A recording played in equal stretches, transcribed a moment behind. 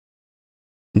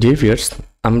Dear viewers,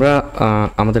 আমরা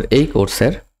আমাদের এই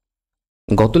কোর্সের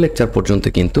গত লেকচার পর্যন্ত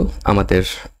কিন্তু আমাদের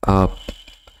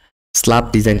স্ল্যাব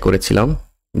ডিজাইন করেছিলাম,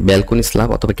 ব্যালকনি স্ল্যাব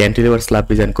অথবা ক্যান্টিলিভার স্ল্যাব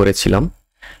ডিজাইন করেছিলাম,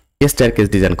 স্টেয়ারকেস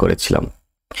ডিজাইন করেছিলাম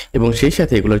এবং সেই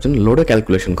সাথে এগুলোর জন্য লোডও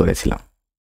ক্যালকুলেশন করেছিলাম।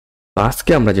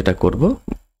 আজকে আমরা যেটা করব,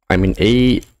 এই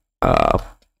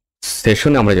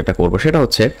সেশনে আমরা যেটা করব সেটা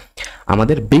হচ্ছে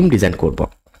আমাদের বিম ডিজাইন করব।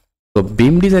 তো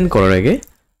বিম ডিজাইন করার আগে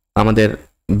আমাদের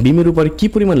বিমের উপরে কি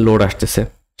পরিমাণ লোড আসতেছে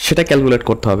সেটা ক্যালকুলেট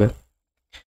করতে হবে।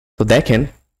 তো দেখেন,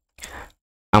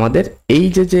 আমাদের এই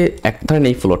যে এক ধরেন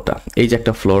এই ফ্লোরটা, এই যে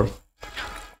একটা ফ্লোর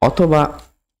অথবা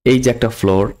এই যে একটা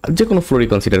ফ্লোর, যে কোনো ফ্লোরই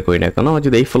কনসিডার করি না কেন,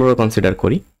 যদি এই ফ্লোরও কনসিডার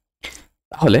করি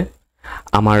তাহলে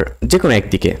আমার যে কোনো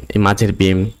একদিকে এই মাঝের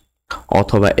বিম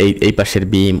অথবা এই পাশের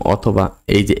বিম অথবা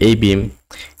এই যে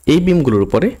এই বিমগুলোর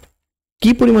উপরে কি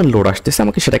পরিমাণ লোড আসতেছে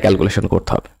আমাকে সেটা ক্যালকুলেশন করতে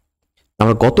হবে।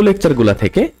 আমরা গত লেকচারগুলো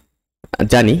থেকে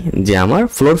জানি যে আমার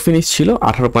ফ্লোর ফিনিশ ছিল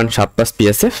 18.7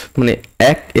 পিএসএফ, মানে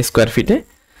 1 স্কোয়ার ফিটে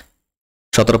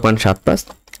 17.7,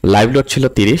 লাইভ লোড ছিল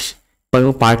 30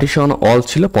 এবং পার্টিশন অল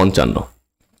ছিল 55।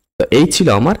 তো এই ছিল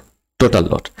আমার টোটাল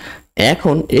লোড।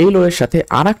 এখন এই লোডের সাথে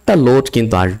আরেকটা লোড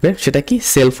কিন্তু আসবে, সেটা কি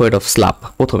সেলফ ওয়েট অফ স্ল্যাব।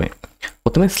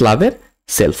 প্রথমে স্ল্যাবের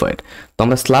সেলফ ওয়েট। তো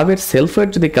আমরা স্ল্যাবের সেলফ ওয়েট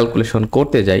যদি ক্যালকুলেশন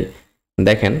করতে যাই,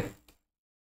 দেখেন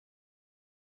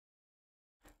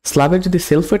স্ল্যাবের যদি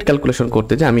সেলফ ওয়েট ক্যালকুলেশন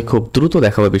করতে যাই, আমি খুব দ্রুত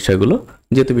দেখাবো বিষয়গুলো,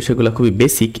 যেহেতু বিষয়গুলো খুবই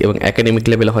বেসিক এবং একাডেমিক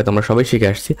লেভেলে হয়তো আমরা সবাই শিখে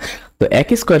আসছি। তো 1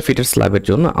 স্কোয়ার ফিটের স্ল্যাবের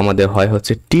জন্য আমাদের হয়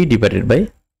হচ্ছে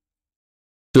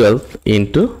T/12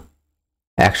 ইন্টু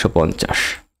 150।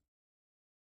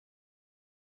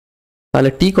 তাহলে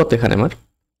টি কত এখানে? আমার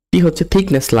টি হচ্ছে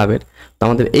থিকনেস স্ল্যাবের। তো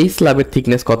আমাদের এই স্ল্যাবের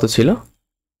থিকনেস কত ছিল?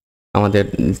 আমাদের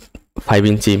 5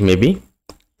 ইঞ্চি মেবি।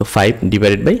 তো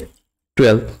 5/12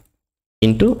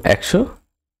 ইন্টু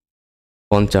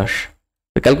 150।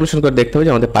 তো ক্যালকুলেশন করে দেখতে হবে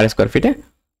যে আমাদের পার স্কোয়ার ফিটে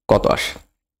কত আসে।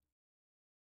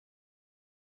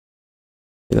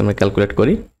 আমরা ক্যালকুলেট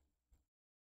করি।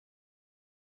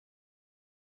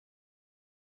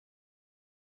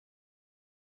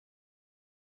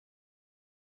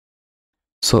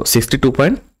 So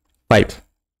 62.5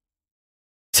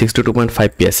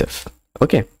 PSF.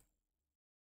 Okay.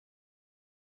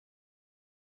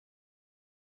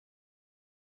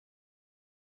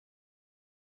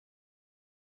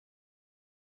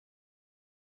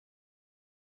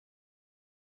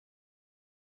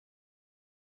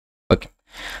 ওকে,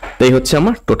 তো এই হচ্ছে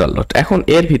আমার টোটাল লোড। এখন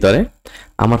এর ভিতরে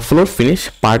আমার ফ্লোর ফিনিশ,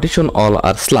 পার্টিশন অল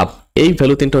আর স্ল্যাব, এই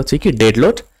ভ্যালু তিনটা হচ্ছে কি ডেড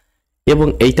লোড এবং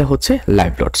এইটা হচ্ছে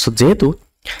লাইভ লোড। সো যেহেতু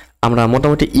আমরা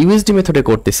মোটামুটি ইউএসডি মেথডে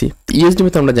করতেছি, ইউএসডি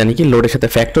মেথড আমরা জানি কি লোডের সাথে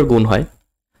ফ্যাক্টর গুণ হয়,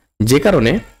 যে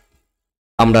কারণে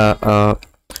আমরা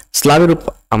স্ল্যাবের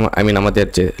আমাদের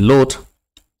যে লোড,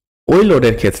 ওই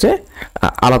লোডের ক্ষেত্রে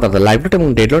আলাদা আলাদা লাইভ লোড এবং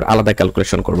ডেড লোড আলাদা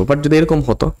ক্যালকুলেশন করবো। বাট যদি এরকম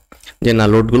হতো যে না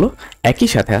লোডগুলো একই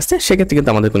সাথে আসছে, সেক্ষেত্রে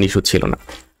কিন্তু আমাদের কোনো ইস্যু ছিল না।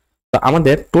 তো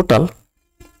আমাদের total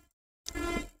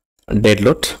dead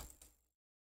load,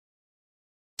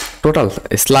 total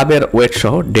স্ল্যাবের wait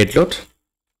সহ ডেড লোড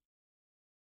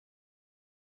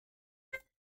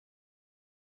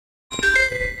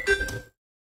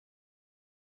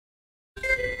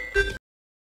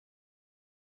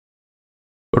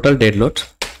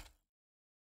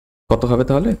কত হবে?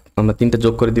 তাহলে আমরা তিনটা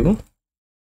যোগ করে দিব।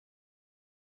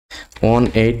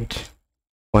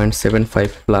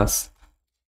 18.75 প্লাস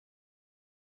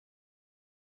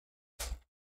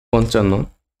 55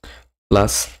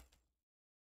 প্লাস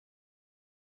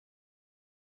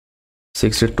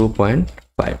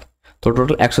 62.5, তো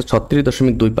টোটাল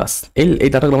 136.25। এই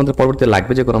ডাটাগুলো আমাদের পরবর্তীতে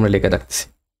লাগবে, যে কোনো আমরা লিখে রাখতেছি।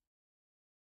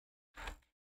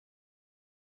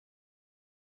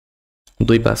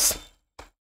 25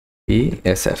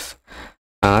 PSF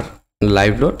আর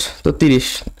লাইভ লোড তো 30,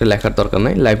 লেখার দরকার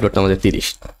নাই, লাইভ লোডটা আমাদের 30।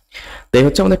 তো এই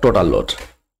হচ্ছে আমাদের টোটাল লোড।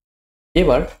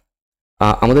 এবার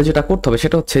আমাদের যেটা করতে হবে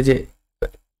সেটা হচ্ছে যে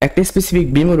একটা স্পেসিফিক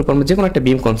বিমের উপর আমরা যে কোনো একটা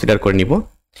বিম কনসিডার করে নিব।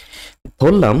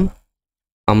 ধরলাম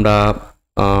আমরা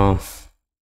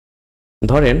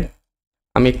ধরেন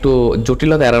আমি একটু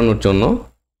জটিলতা এড়ানোর জন্য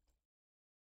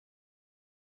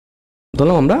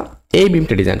ধরলাম আমরা এই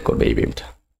বিমটা ডিজাইন করবো,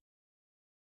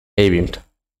 এই বিমটা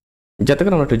যাতে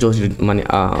করে আমরা একটু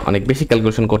অনেক বেশি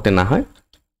ক্যালকুলেশন করতে না হয়,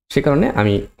 সে কারণে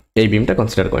আমি এই বিমটা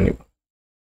কনসিডার করে নিব।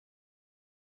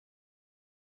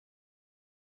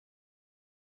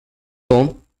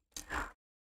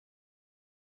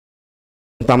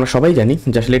 তো আমরা সবাই জানি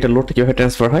যে আসলে এটা লোডটা কিভাবে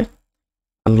ট্রান্সফার হয়।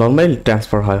 নর্মালি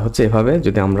ট্রান্সফার হয় হচ্ছে এভাবে,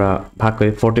 যদি আমরা ভাগ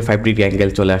করি 45 ডিগ্রি অ্যাঙ্গেল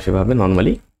চলে আসে এভাবে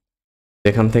নর্মালি,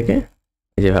 এখান থেকে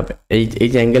যেভাবে এই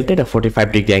যে অ্যাঙ্গেলটা, এটা 45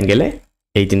 ডিগ্রি অ্যাঙ্গেলে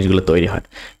এই জিনিসগুলো তৈরি হয়।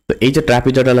 তো এই যে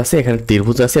ট্রাপিজয়েডাল আছে, এখানে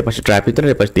ত্রিভুজ আছে, এপাশে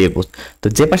ট্রাপিজয়েডাল, এপাশে ত্রিভুজ। তো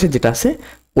যে পাশে যেটা আছে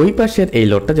ওই পাশের এই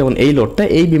লোডটা, যেমন এই লোডটা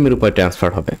এই বিমের উপরে ট্রান্সফার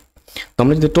হবে। তো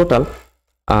আমরা যদি টোটাল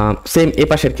সেম এ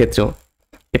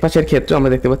পাশের ক্ষেত্রে আমরা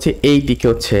দেখতে পাচ্ছি এই দিকে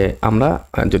হচ্ছে আমরা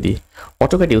যদি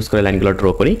অটোক্যাড ইউজ করে লাইনগুলো ড্র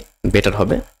করি বেটার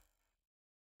হবে।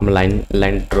 আমরা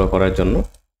লাইন ড্র করার জন্য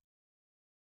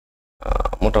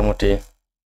মোটামুটি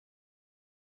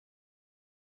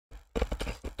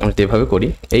আমরা যেভাবে করি,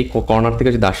 এই কর্নার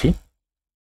থেকে যদি আসি,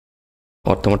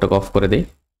 অর্থমোটটাকে অফ করে দেই,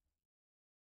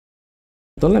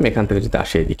 ধরলাম এখান থেকে যদি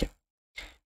আসে এদিকে,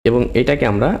 এবং এটাকে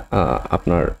আমরা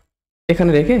আপনার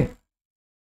এখানে রেখে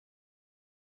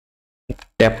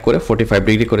ট্যাপ করে 45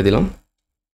 ডিগ্রি করে দিলাম।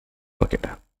 ওকে,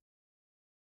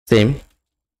 সেম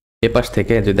এ পাশ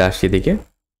থেকে যদি আসি এদিকে,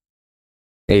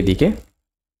 এইদিকে,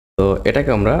 তো এটাকে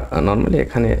আমরা নর্মালি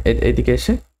এখানে এইদিকে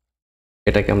এসে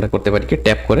এটাকে আমরা করতে পারি কি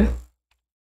ট্যাপ করে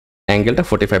অ্যাঙ্গেলটা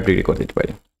 45 ডিগ্রি করে দিতে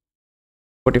পারি,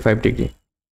 45 ডিগ্রি।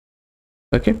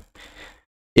 ওকে,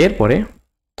 এরপরে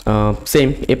সেম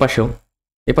এ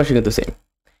পাশে কিন্তু সেম।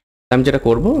 আমি যেটা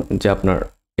করব যে আপনার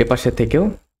এ পাশে থেকেও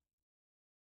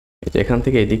এখান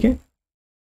থেকে এইদিকে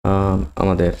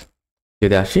আমাদের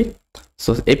যদি আসি, সো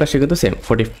এই পাশে কিন্তু সেম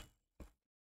 45,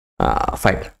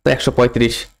 তো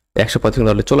 135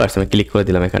 তাহলে চলে আসছে। আমি ক্লিক করে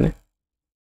দিলাম এখানে।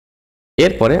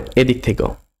 এরপরে এদিক থেকেও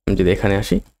আমি যদি এখানে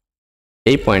আসি,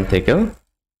 এই পয়েন্ট থেকেও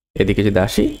এদিকে যদি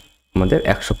আসি আমাদের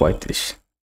 135।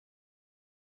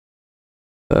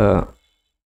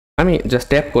 আমি জাস্ট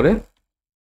ট্যাপ করে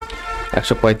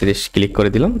 135 ক্লিক করে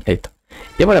দিলাম। এই তো,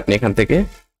 এবার আপনি এখান থেকে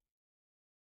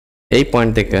এই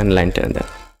পয়েন্ট থেকে লাইন টেনে দেন,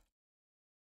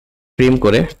 ট্রিম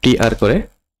করে TR করে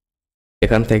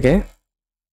এখান থেকে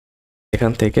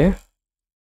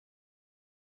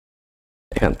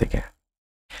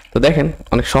তো দেখেন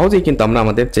অনেক সহজেই কিন্তু আমরা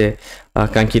আমাদের যে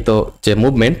কাঙ্ক্ষিত যে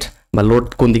মুভমেন্ট বা লোড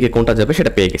কোন দিকে কোনটা যাবে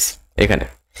সেটা পেয়ে গেছি এখানে।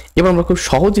 এবার আমরা খুব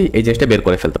সহজেই এই জিনিসটা বের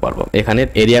করে ফেলতে পারবো। এখানের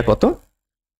এরিয়া কত,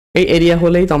 এই এরিয়া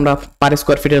হলেই তো আমরা পার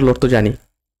স্কোয়ার ফিটের লোড তো জানি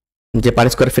যে পার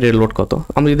স্কোয়ার ফিটের লোড কত।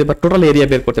 আমরা যদি এবার টোটাল এরিয়া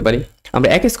বের করতে পারি, আমরা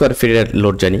 1 স্কোয়ার ফিটের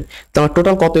লোড জানি, তো আমরা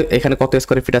টোটাল কত এখানে কত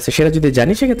স্কোয়ার ফিট আছে সেটা যদি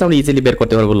জানি, সেক্ষেত্রে আমরা ইজিলি বের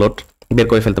করতে পারবো, লোড বের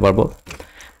করে ফেলতে পারবো।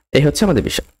 এই হচ্ছে আমাদের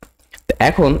বিষয়। তো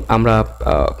এখন আমরা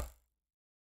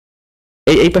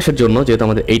এই পাশের জন্য, যেহেতু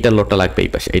আমাদের এইটার লোডটা লাগবে,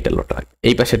 এইটার লোডটা লাগবে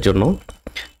এই পাশের জন্য,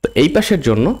 তো এই পাশের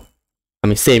জন্য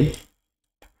আমি সেম,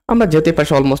 আমরা যেহেতু এই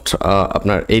পাশে অলমোস্ট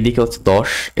আপনার এইদিকে হচ্ছে 10,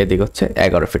 এদিকে হচ্ছে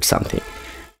 11 ফিট সামথিং,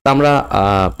 তো আমরা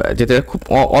যেটা খুব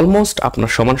অলমোস্ট আপনার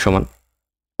সমান,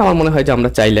 আমার মনে হয় যে আমরা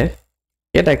চাইলে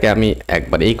এটাকে আমি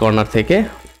একবার এই কর্নার থেকে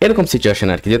এরকম সিচুয়েশন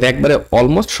আর কি, যেহেতু একবারে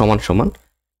অলমোস্ট সমান,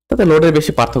 তাতে লোডের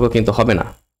বেশি পার্থক্য কিন্তু হবে না।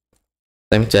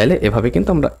 তাই আমি চাইলে এভাবে কিন্তু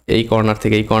আমরা এই কর্নার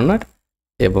থেকে এই কর্নার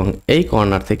এবং এই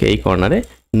কর্নার থেকে এই কর্নারে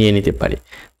নিয়ে নিতে পারি।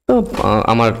 তো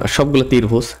আমার সবগুলো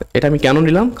ত্রিভুজ, এটা আমি কেন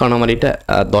নিলাম, কারণ আমার এটা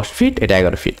 10 ফিট, এটা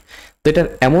 11 ফিট, তো এটার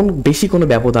এমন বেশি কোনো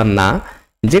ব্যবধান না,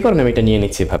 যে কারণে আমি এটা নিয়ে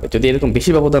নিচ্ছি এভাবে। যদি এরকম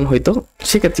বেশি ব্যবধান হইতো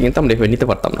সেক্ষেত্রে কিন্তু আমরা এভাবে নিতে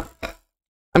পারতাম না।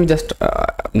 আমি জাস্ট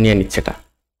নিয়ে নিচ্ছি এটা।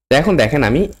 তো এখন দেখেন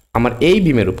আমি আমার এই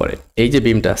বিমের উপরে, এই যে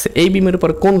বিমটা আছে, এই বিমের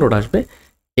উপরে কোন লোড আসবে,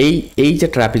 এই যে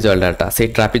ট্রাপিজয়েডালটা আছে, এই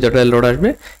ট্রাপিজয়েডাল লোড আসবে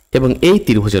এবং এই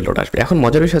ত্রিভুজের লোড আসবে। এখন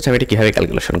মজার বিষয় হচ্ছে আমি এটা কীভাবে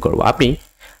ক্যালকুলেশন করবো। আপনি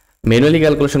ম্যানুয়ালি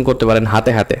ক্যালকুলেশন করতে পারেন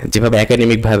হাতে, যেভাবে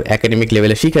একাডেমিক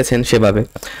লেভেলে শিখেছেন সেভাবে।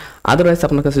 আদারওয়াইজ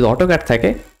আপনার কাছে যদি অটোক্যাড থাকে,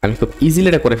 আমি খুব ইজিলি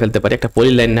এটা করে ফেলতে পারি। একটা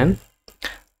পলি লাইন নেন,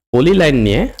 পলি লাইন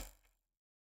নিয়ে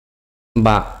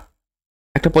বা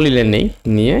একটা পলি লাইন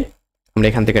নিয়ে আমরা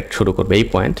এখান থেকে শুরু করবো, এই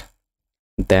পয়েন্ট,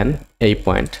 দেন এই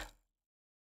পয়েন্ট,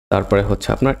 তারপরে হচ্ছে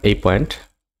আপনার এই পয়েন্ট,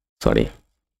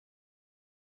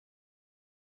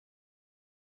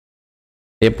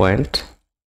 এই পয়েন্ট,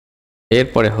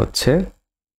 এরপরে হচ্ছে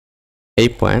এই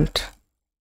পয়েন্ট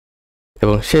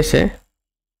এবং শেষে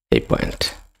এই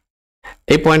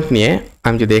পয়েন্ট নিয়ে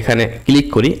আমি যদি এখানে ক্লিক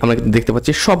করি, আমরা দেখতে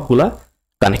পাচ্ছি সবগুলা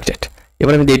কানেক্টেড।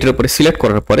 এবার আমি এটার উপরে সিলেক্ট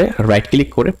করার পরে রাইট ক্লিক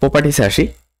করে প্রপার্টিসে আসি।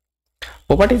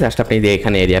 প্রপার্টিসে আসলে আপনি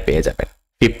এখানে এরিয়া পেয়ে যাবেন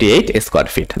 58 স্কোয়ার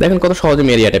ফিট। দেখেন কত সহজে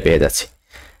আমি এরিয়াটা পেয়ে যাচ্ছি।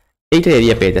 এইটা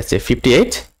এরিয়া পেয়ে যাচ্ছে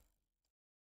 58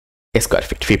 স্কোয়ার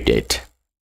ফিট, 58।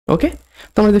 ওকে,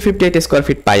 তো আমরা যদি 58 স্কোয়ার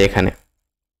ফিট পাই, এখানে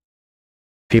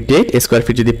 58 স্কোয়ার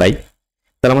ফিট যদি পাই,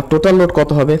 তাহলে আমার টোটাল লোড কত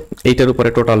হবে, এইটার উপরে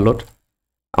টোটাল লোড,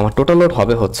 আমার টোটাল লোড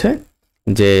হবে হচ্ছে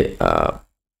যে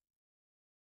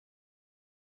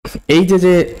এই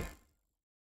যে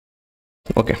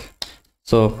ওকে,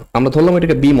 সো আমরা ধরলাম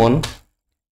এটাকে বিম ওয়ান।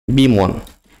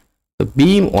 তো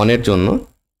বিম ওয়ানের জন্য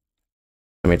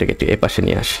আমি এটাকে একটু এ পাশে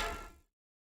নিয়ে আসি।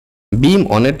 বিম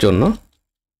ওয়ানের জন্য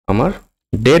আমার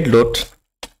ডেড লোড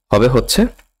হবে হচ্ছে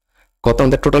কত,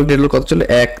 আমাদের টোটাল ডেড লোড কত ছিল,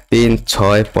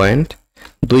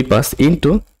 136.25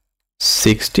 ইন্টু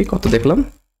 60, কত দেখলাম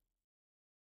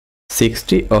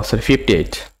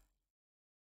 58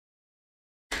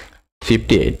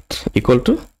 ইকুয়াল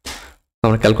টু,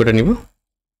 আমরা ক্যালকুলেটর নিব,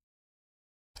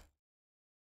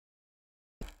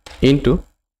 ইন্টু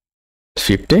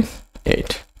 58,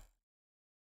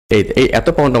 এই এত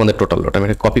পাউন্ড আমাদের টোটাল লোড। আমি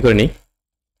এটা কপি করে নিই,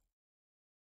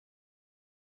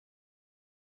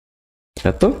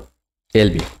 এত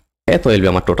এলবি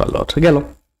আমার টোটাল লোড গেল।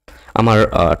 আমার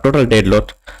টোটাল ডেড লোড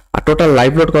আর টোটাল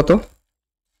লাইভ লোড কত?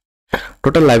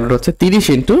 টোটাল লাইভ লোড হচ্ছে 30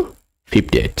 into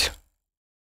 58।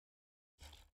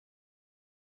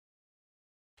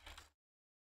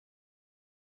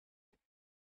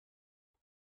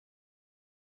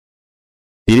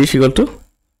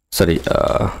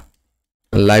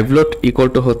 Live load equal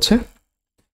to হচ্ছে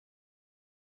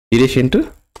 30 ইন্টু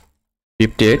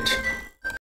 58।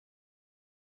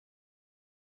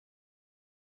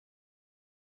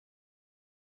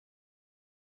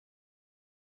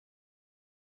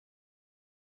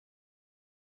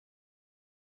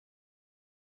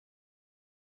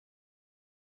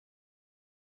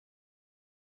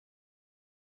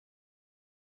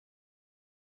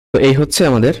 তো এই হচ্ছে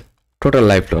আমাদের টোটাল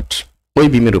লাইভ লোড ওই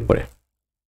বিমের উপরে,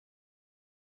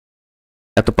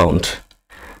 এত পাউন্ড।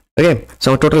 ওকে, সো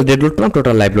আমরা টোটাল ডেড লোড পেলাম,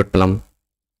 টোটাল লাইভ লোড পেলাম।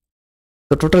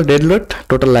 তো total dead load,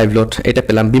 total live load এটা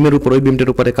পেলাম বিমের উপর, ওই বিমটার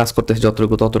উপরে কাজ করতেছে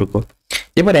যতটুকু ততটুকু।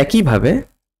 এবার একইভাবে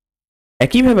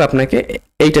আপনাকে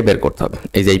এইটা বের করতে হবে,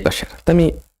 এই যে এই পাশে। তো আমি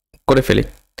করে ফেলি,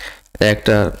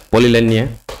 একটা পলিলাইন নিয়ে,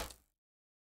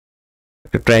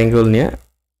 একটা ট্রায়াঙ্গেল নিয়ে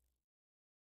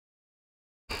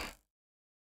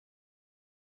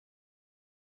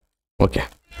ওকে।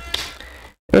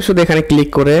 এবার শুধু এখানে ক্লিক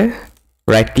করে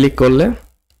রাইট ক্লিক করলে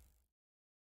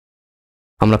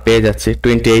আমরা পেয়ে যাচ্ছি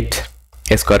 28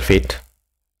 স্কোয়ার ফিট।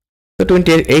 তো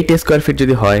 28 স্কোয়ার ফিট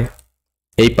যদি হয়,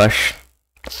 এই পাশ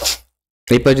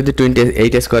যদি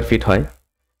 28 স্কোয়ার ফিট হয়,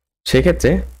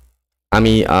 সেক্ষেত্রে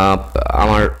আমি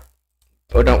আমার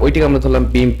ওইটিকে আমরা ধরলাম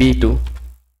বিম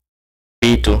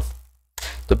B2।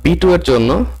 তো B2 এর জন্য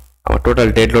আমার টোটাল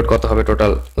ডেড লোড কত হবে,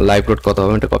 টোটাল লাইভ লোড কত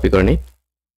হবে, এটা কপি করে নিই।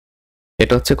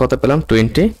 এটা হচ্ছে কত পেলাম,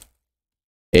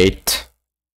 28।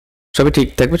 সবই ঠিক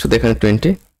থাকবে, শুধু এখানে 20।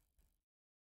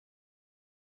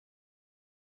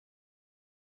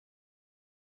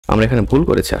 আমরা এখানে ভুল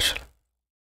করেছি আসলে,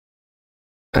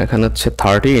 এখানে হচ্ছে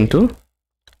 30 ইন্টু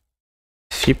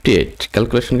 58।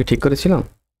 ক্যালকুলেশন কি ঠিক করেছিলাম?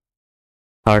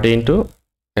 30 ইন্টু,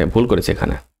 ভুল করেছি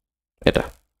এখানে,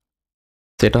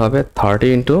 এটা হবে 30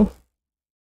 ইন্টু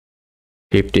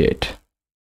 58,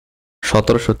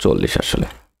 1740 আসলে।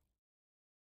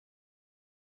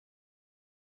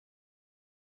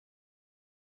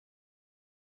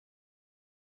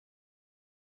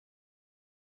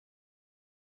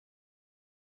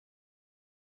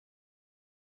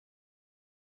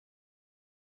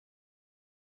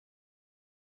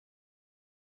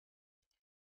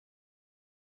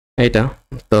 এইটা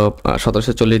তো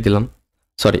 1740 দিলাম,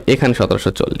 সরি এখানে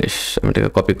 1740, আমি এটাকে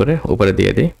কপি করে উপরে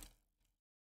দিয়ে দিই।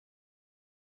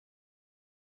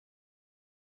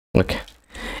 ওকে,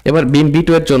 এবার বিম B2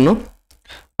 এর জন্য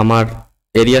আমার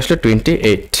এরিয়া আসলে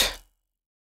 28।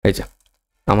 এই যে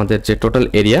আমাদের যে টোটাল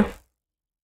এরিয়া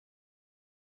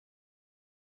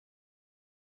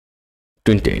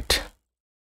 28।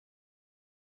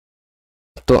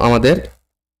 তো আমাদের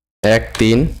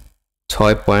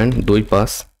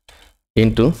 1306.25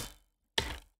 ইন্টু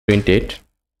 28,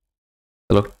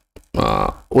 চলো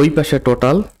ওই পাশে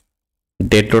টোটাল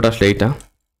ডেড লোড আসলে এইটা,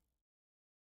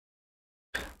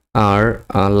 আর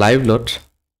লাইভ লোড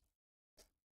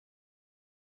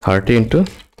 30 ইন্টু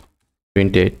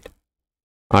 28,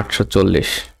 840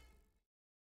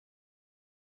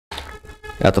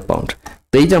 এত পাউন্ড।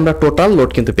 তো এই যে আমরা টোটাল লোড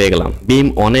কিন্তু পেয়ে গেলাম, বিম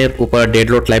 1 এর উপর ডেড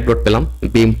লোড লাইভ লোড পেলাম,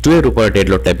 বিম 2 এর উপর ডেড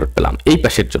লোড লাইভ লোড পেলাম এই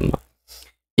পাশের জন্য।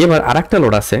 এবার আরেকটা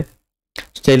লোড আছে,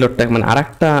 সেই লোডটা মানে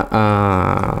আরেকটা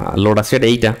লোড আছে,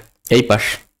 এটা এই পাশ,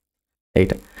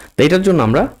 এইটা। তো এইটার জন্য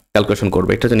আমরা ক্যালকুলেশন করবো,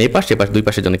 এটার জন্য এই পাশ দুই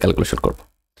পাশের জন্য ক্যালকুলেশন করবো।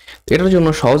 এটার জন্য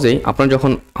সহজেই আপনারা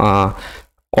যখন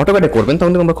অটোক্যাডে করবেন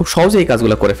তখন আমরা খুব সহজেই এই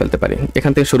কাজগুলো করে ফেলতে পারি।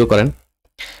 এখান থেকে শুরু করেন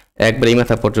একবার এই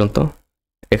মাথা পর্যন্ত,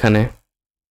 এখানে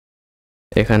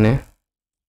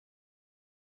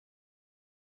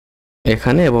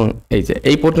এবং এই যে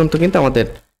এই পর্যন্ত কিন্তু আমাদের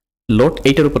লোড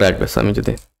এইটার উপরে আসবে। আমি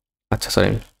যদি সরি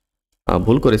আমি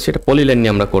ভুল করেছি, এটা পলিলাইন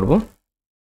নিয়ে আমরা করব।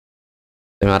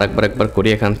 আমি একবার করি,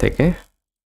 এখান থেকে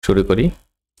শুরু করি।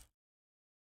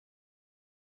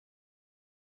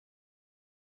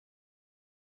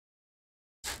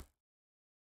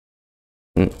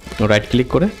 রাইট ক্লিক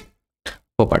করে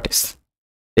প্রপার্টিস,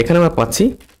 এখানে আমরা পাচ্ছি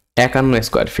 51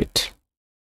 স্কোয়ার ফিট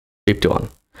 51।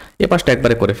 এ পাশটা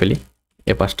একবারে করে ফেলি,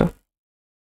 এ পাশটা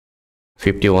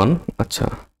 51। আচ্ছা,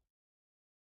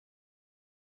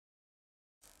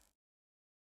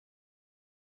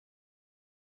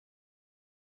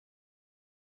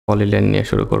 পলিলাইন নিয়ে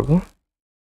শুরু করব।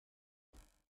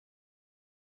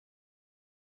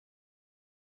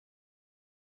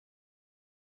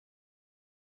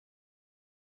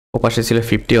 ওপাশে ছিল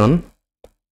 51,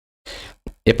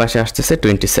 এ পাশে আসতেছে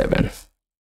 27।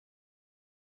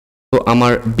 তো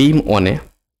আমার বিম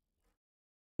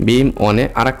ওয়ানে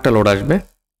আর একটা লোড আসবে,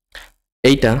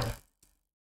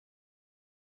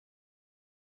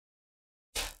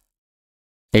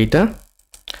 এইটা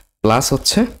প্লাস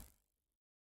হচ্ছে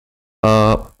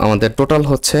আমাদের টোটাল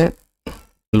হচ্ছে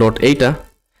লোড এইটা।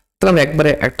 তাহলে আমরা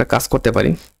একবারে একটা কাজ করতে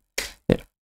পারি,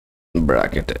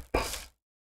 ব্র্যাকেটে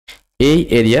এই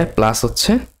এরিয়া প্লাস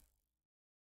হচ্ছে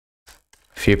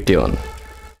 51,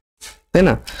 তাই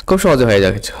না? খুব সহজে হয়ে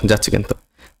যাচ্ছে কিন্তু,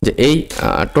 যে এই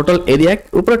টোটাল এরিয়ার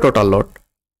উপরে টোটাল লোড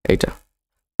এইটা।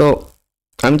 তো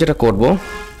আমি যেটা করব,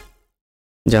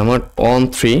 যে আমার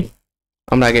 13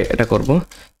 আমরা আগে এটা করব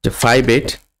যে 58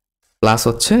 প্লাস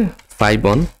হচ্ছে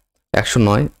 51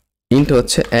 109 ইন্টু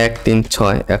হচ্ছে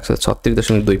 136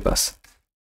 136.25।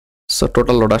 সো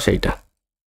টোটাল লোড আসে এইটা।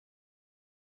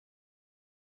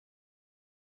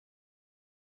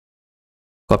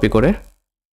 কপি করে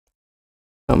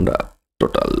আমরা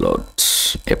টোটাল লোড,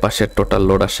 এ পাশের টোটাল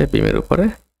লোড আসে বিমের উপরে,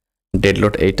 ডেড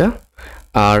লোড এইটা।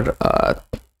 আর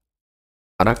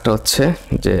একটা হচ্ছে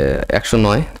যে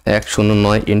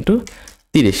 109 ইন্টু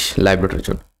 30 লাইভ লোডের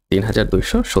জন্য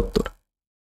 3270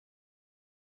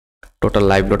 টোটাল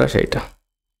লাইভ লোড আসে এইটা।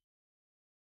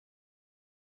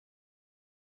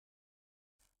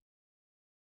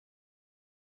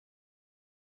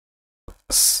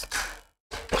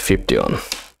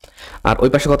 আর ওই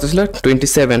পাশে কত ছিল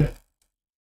 27,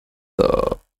 তো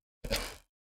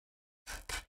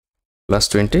প্লাস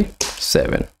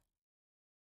 27।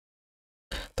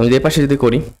 তো আমি এই পাশে যদি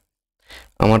করি,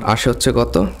 আমার আসে হচ্ছে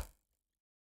কত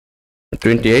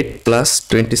 28 প্লাস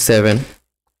 27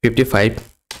 55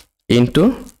 ইন্টু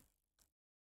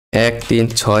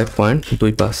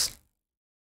 136.25।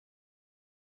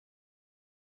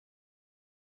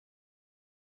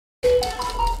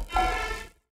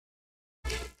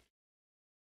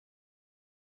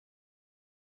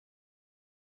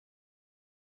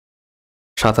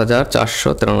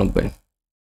 7493।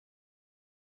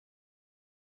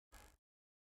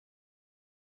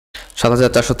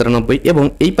 7493 এবং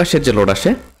এই পাশের যে লোড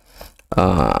আসে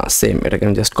সেম, এটাকে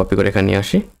আমি জাস্ট কপি করে এখানে নিয়ে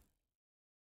আসি।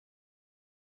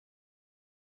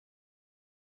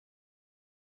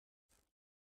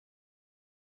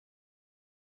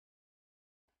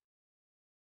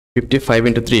 Fifty five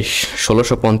into 30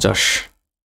 1650।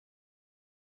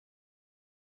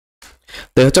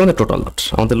 তো হচ্ছে আমাদের টোটাল লোড।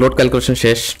 আমাদের লোড ক্যালকুলেশন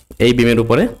শেষ। এই বিমের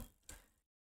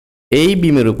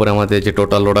উপরে আমাদের যে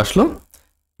টোটাল লোড আসলো,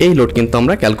 এই লোড কিন্তু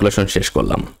আমরা ক্যালকুলেশন শেষ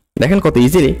করলাম। দেখেন কত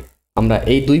ইজিলি আমরা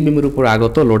এই দুই বিমের উপর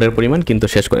আগত লোডের পরিমাণ কিন্তু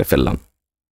শেষ করে ফেললাম।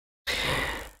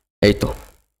 এই তো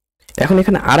এখন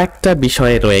এখানে আর একটা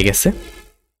বিষয় রয়ে গেছে,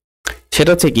 সেটা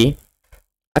হচ্ছে কি,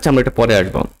 আচ্ছা আমরা এটা পরে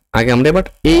আসবো, আগে আমরা এবার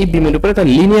এই বিমের উপরে তার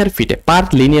লিনিয়ার ফিটে, পার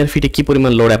লিনিয়ার ফিটে কি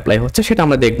পরিমাণ লোড অ্যাপ্লাই হচ্ছে সেটা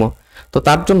আমরা দেখবো। তো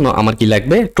তার জন্য আমার কি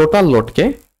লাগবে, টোটাল লোডকে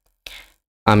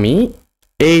আমি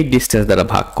এই ডিস্টেন্স দ্বারা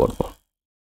ভাগ করব।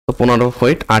 তো 15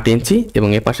 ফিট 8 ইঞ্চি এবং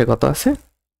এ পাশে কত আছে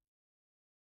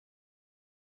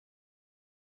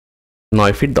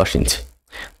 9 ফিট 10 ইঞ্চি।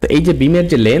 তো এই যে বিমের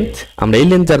যে লেন্থ, আমরা এই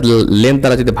লেন্থ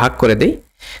দ্বারা যদি ভাগ করে দেই,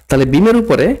 তাহলে বিমের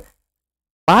উপরে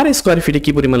পার স্কোয়ার ফিটে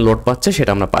কি পরিমাণ লোড পাচ্ছে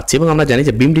সেটা আমরা পাচ্ছি। এবং আমরা জানি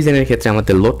যে বিম ডিজাইনের ক্ষেত্রে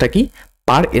আমাদের লোডটা কি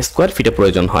পার স্কোয়ার ফিটে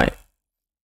প্রয়োজন হয়।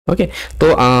 ওকে, তো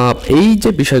এই যে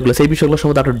বিষয়গুলো, সেই বিষয়গুলো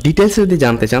সম্বন্ধে আরো ডিটেলস যদি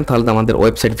জানতে চান, তাহলে আমাদের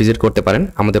ওয়েবসাইট ভিজিট করতে পারেন।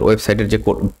 আমাদের ওয়েবসাইটের যে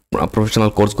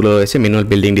প্রফেশনাল কোর্সগুলো রয়েছে, ম্যানুয়াল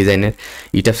বিল্ডিং ডিজাইনের,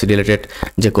 ইটাপস রিলেটেড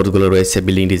যে কোর্সগুলো রয়েছে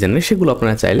বিল্ডিং ডিজাইনের, সেগুলো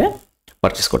আপনারা চাইলে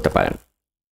পারচেস করতে পারেন।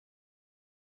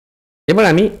 এবার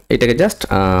আমি এটাকে জাস্ট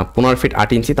 15 ফিট 8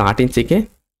 ইঞ্চি, তো 8 ইঞ্চিকে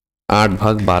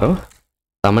 8/12,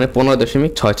 তার মানে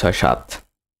 15.667,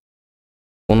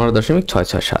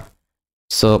 15.667।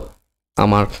 সো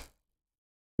আমার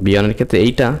বিয়ানের ক্ষেত্রে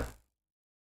এইটা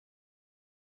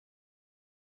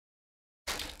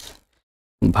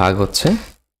ভাগ হচ্ছে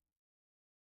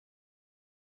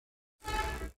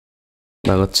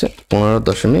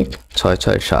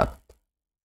 15.667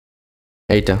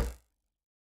 এইটা।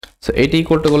 সো এইটা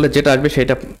ইকুয়াল টু করলে যেটা আসবে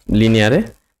সেটা লিনিয়ারে,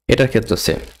 এটার ক্ষেত্রে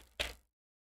সেম।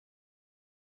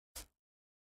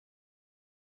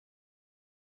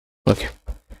 ওকে,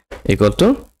 ইকুয়াল টু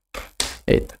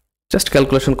এই, জাস্ট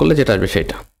ক্যালকুলেশন করলে যেটা আসবে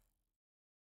সেটা।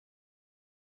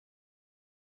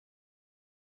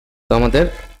 তো আমাদের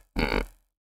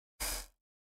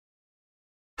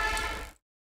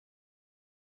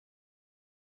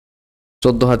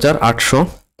 14,800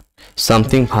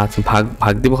 সামথিং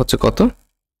ভাগ দিব হচ্ছে কত,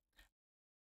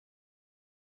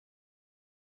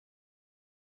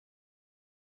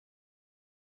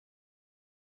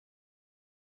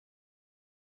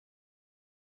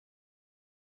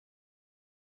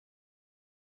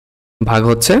 ভাগ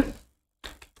হচ্ছে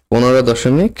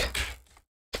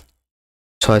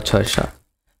 15.667,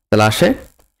 তাহলে আসে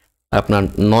আপনার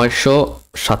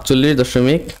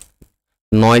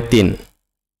 947.93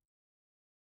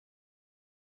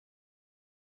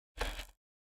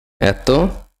 এত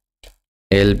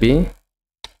এলবি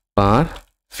পার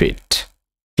ফিট।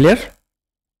 ক্লিয়ার?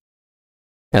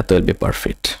 এত এলবি পার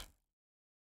ফিট।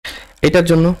 এটার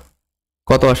জন্য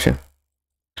কত আসে?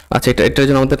 আচ্ছা, এটার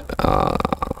জন্য আমাদের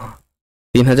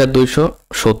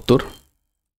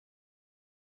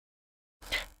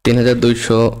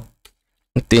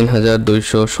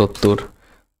 3270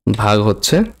 ভাগ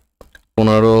হচ্ছে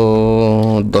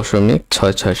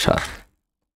 15.667,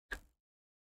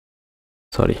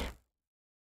 সরি,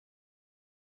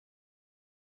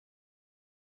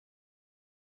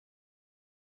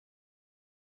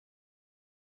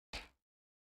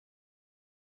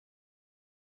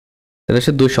 এটা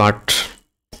হচ্ছে 208।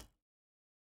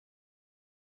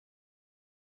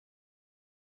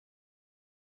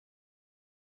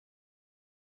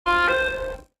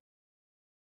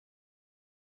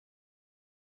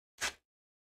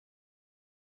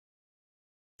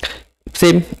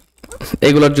 সেম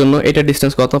এগুলোর জন্য এটা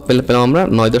ডিস্টেন্স কত পেলাম আমরা?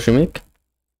 9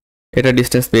 এটা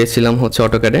ডিস্টেন্স পেয়েছিলাম হচ্ছে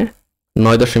অটোক্যাডে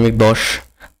 9.10,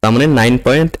 তার মানে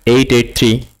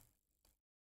 9.883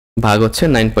 ভাগ হচ্ছে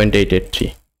 9.883।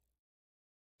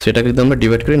 সেটাকে যদি আমরা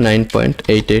ডিভাইড করি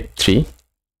 9.883,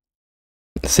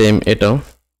 সেম এটাও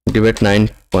ডিভাইড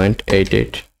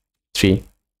 9.883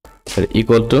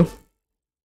 ইকুয়াল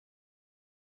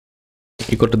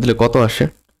টু দিলে কত আসে?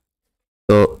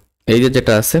 তো এই যে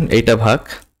যেটা আছে এইটা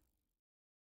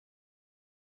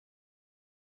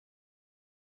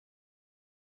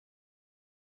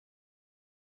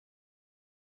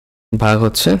ভাগ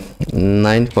হচ্ছে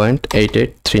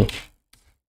 9.883।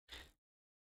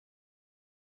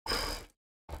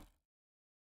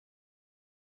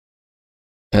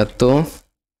 এত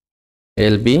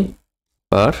এলবি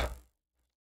পার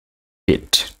ফিট,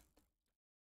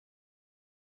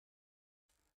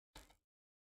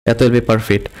 এত এলবি পার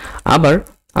ফিট। আবার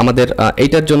আমাদের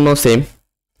এইটার জন্য সেম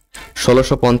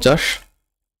 1650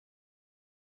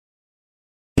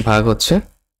 ভাগ হচ্ছে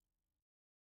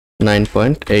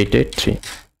 9.883।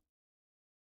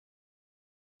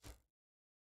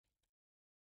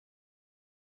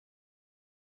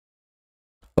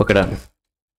 ওকে, ডান।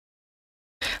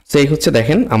 সেই হচ্ছে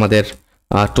দেখেন আমাদের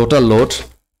টোটাল লোড,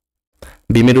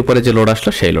 বিমের উপরে যে লোড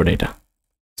আসলো সেই লোড, এটা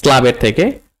স্ল্যাবের থেকে,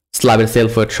 স্ল্যাবের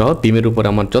সেলফ ওয়েট সহ বিমের উপরে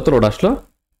আমার যত লোড আসলো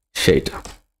সেইটা।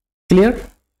 ক্লিয়ার?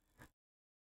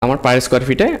 আমার পার স্কোয়ার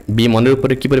ফিটে বিম 1 এর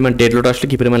উপরে কি পরিমাণ ডেড লোড আসলো,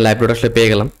 কি পরিমাণ লাইভ লোড আসলে পেয়ে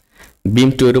গেলাম। বিম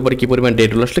 2 এর উপরে কি পরিমাণ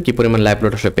ডেড লোড আসলো, কি পরিমাণ লাইভ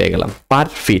লোড আসলে পেয়ে গেলাম পার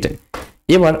ফিটে।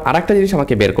 এবার আরেকটা জিনিস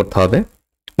আমাকে বের করতে হবে,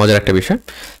 মজার একটা বিষয়,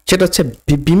 সেটা হচ্ছে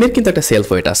বিমের কিন্তু একটা সেলফ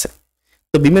ওয়েট আছে।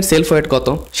 তো বিমের সেলফ ওয়েট কত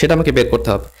সেটা আমাকে বের করতে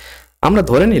হবে। আমরা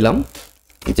ধরে নিলাম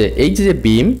যে এই যে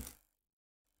বিম,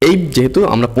 এই যেহেতু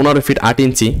আমরা 15 ফিট 8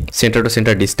 ইঞ্চি সেন্টার টু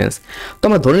সেন্টার ডিস্টেন্স, তো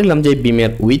আমরা ধরে নিলাম যে এই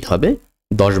বিমের উইথ হবে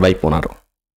 10/15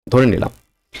 ধরে নিলাম।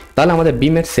 তাহলে আমাদের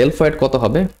বিমের সেলফ ওয়েট কত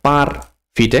হবে পার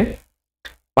ফিটে?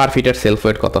 পার ফিটের সেলফ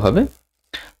ওয়েট কত হবে?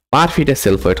 পার ফিটের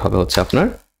সেলফ ওয়েট হবে হচ্ছে আপনার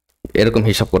এরকম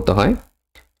হিসাব করতে হয়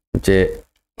যে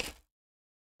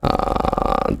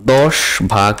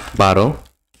 10/12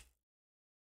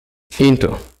 ইন্টু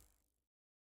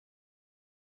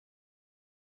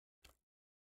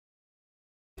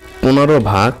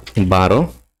 15/12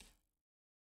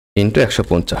 ইন্টু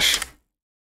 150।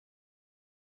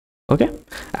 ওকে,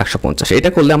 150। এটা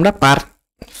করলে আমরা পার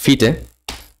ফিটে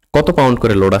কত পাউন্ড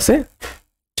করে লোড আছে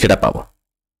সেটা পাবো।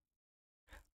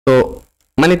 তো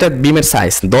মানে এটা বিমের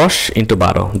সাইজ 10 ইন্টু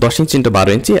 12, 10 ইঞ্চি ইন্টু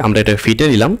 12 ইঞ্চি, আমরা এটা ফিটে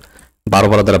নিলাম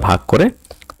 12 দ্বারা ভাগ করে।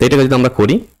 তো এটাকে যদি আমরা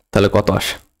করি তাহলে কত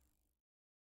আসে?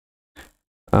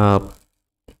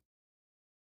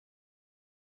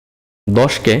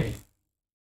 10কে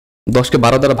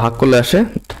 12 দ্বারা ভাগ করলে আসে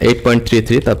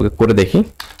 8.33। তারপরে করে দেখি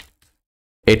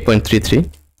 8.33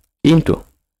 ইন্টু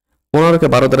 15কে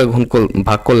 12 দ্বারা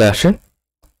ভাগ করলে আসে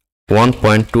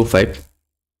 1.25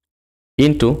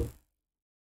 ইন্টু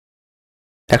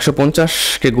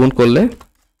 150কে গুণ করলে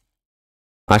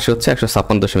আসে হচ্ছে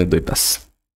 156.25।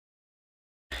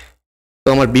 তো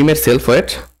আমার বিমের সেলফ ওয়েট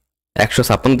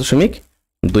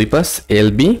 156.25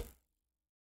 এলবি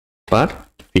পার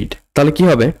ফিট। তাহলে কি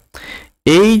হবে?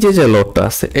 এই যে লোডটা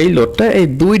আছে এই লোডটা এই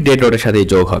দুই ডেড লোডের সাথে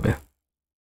যোগ হবে।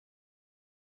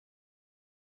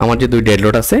 আমার যে দুই ডেড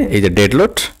লোড আছে, এই যে ডেড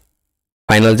লোড,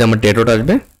 ফাইনাল যে আমার ডেড লোড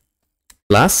আসবে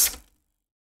প্লাস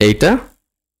এইটা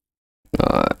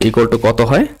ইকুয়াল টু কত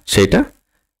হয় সেইটা,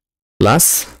 প্লাস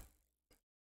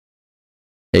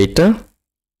এইটা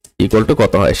ইকুয়াল টু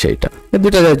কত হয় সেইটা, এই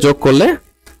দুইটা যোগ করলে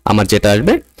আমার যেটা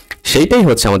আসবে সেইটাই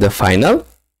হচ্ছে আমাদের ফাইনাল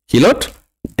কিলোড,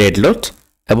 ডেড লোড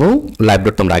এবং লাইভ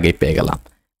লোড তোমরা আগেই পেয়ে গেলাম।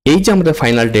 এই যে আমাদের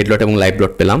ফাইনাল ডেড লোড এবং লাইভ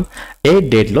লোড পেলাম, এই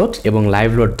ডেড লোড এবং লাইভ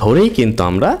লোড ধরেই কিন্তু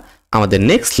আমরা আমাদের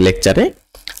নেক্সট লেকচারে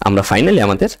আমরা ফাইনালি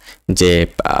আমাদের যে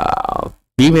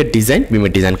বিমের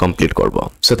ডিজাইন কমপ্লিট করব।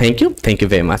 So thank you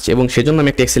very much. এবং সেজন্য আমি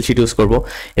একটা এক্সেল শিট ইউজ করব,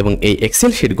 এবং এই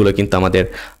এক্সেল শিটগুলো কিন্তু আমাদের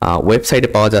ওয়েবসাইটে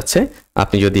পাওয়া যাচ্ছে।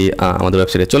 আপনি যদি আমাদের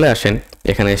ওয়েবসাইটে চলে আসেন,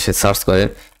 এখানে এসে সার্চ করেন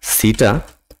CETA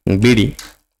BD,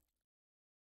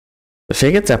 তো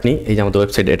সেক্ষেত্রে আপনি এই যে আমাদের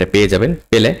ওয়েবসাইটে এটা পেয়ে যাবেন।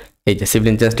 পেলে এই যে সিভিল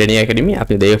ইঞ্জিনিয়ার্স ট্রেনিং একাডেমি,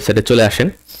 আপনি এই ওয়েবসাইটে চলে আসেন।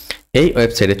 এই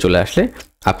ওয়েবসাইটে চলে আসলে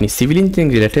আপনি সিভিল ইঞ্জিনিয়ারিং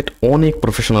রিলেটেড অনেক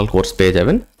প্রফেশনাল কোর্স পেয়ে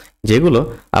যাবেন, যেগুলো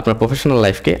আপনার প্রফেশনাল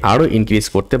লাইফকে আরও ইনক্রিজ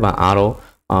করতে বা আরও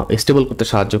স্টেবল করতে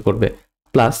সাহায্য করবে,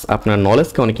 প্লাস আপনার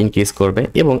নলেজকে অনেক ইনক্রিজ করবে।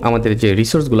 এবং আমাদের যে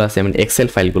রিসোর্সগুলো আছে, মানে এক্সেল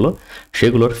ফাইলগুলো,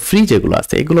 সেগুলোর ফ্রি যেগুলো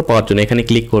আছে, এগুলো পাওয়ার জন্য এখানে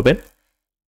ক্লিক করবেন।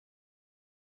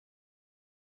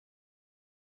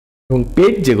 এবং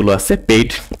পেইড যেগুলো আছে,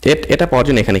 এটা পাওয়ার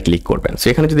জন্য এখানে ক্লিক করবেন। সো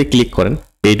এখানে যদি ক্লিক করেন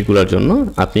পেইডগুলোর জন্য,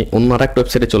 আপনি অন্য আরেকটা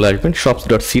ওয়েবসাইটে চলে আসবেন,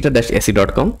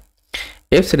 shops.ceta-ac.com।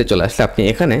 ওয়েবসাইটে চলে আসলে আপনি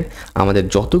এখানে আমাদের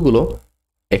যতগুলো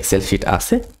এক্সেল শিট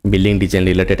আছে, building design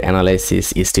related analysis,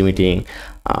 estimating,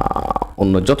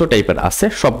 অন্য যত টাইপের আছে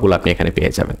সবগুলো আপনি এখানে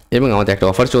পেয়ে যাবেন। এবং আমাদের একটা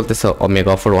অফার চলতেছে,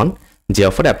 মেগা অফার 1, যে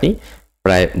অফারে আপনি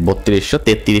প্রায়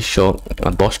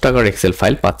 3200-3310 টাকার এক্সেল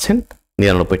ফাইল পাচ্ছেন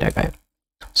 99 টাকায়।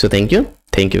 So thank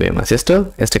you very much.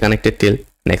 Stay connected till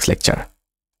next lecture.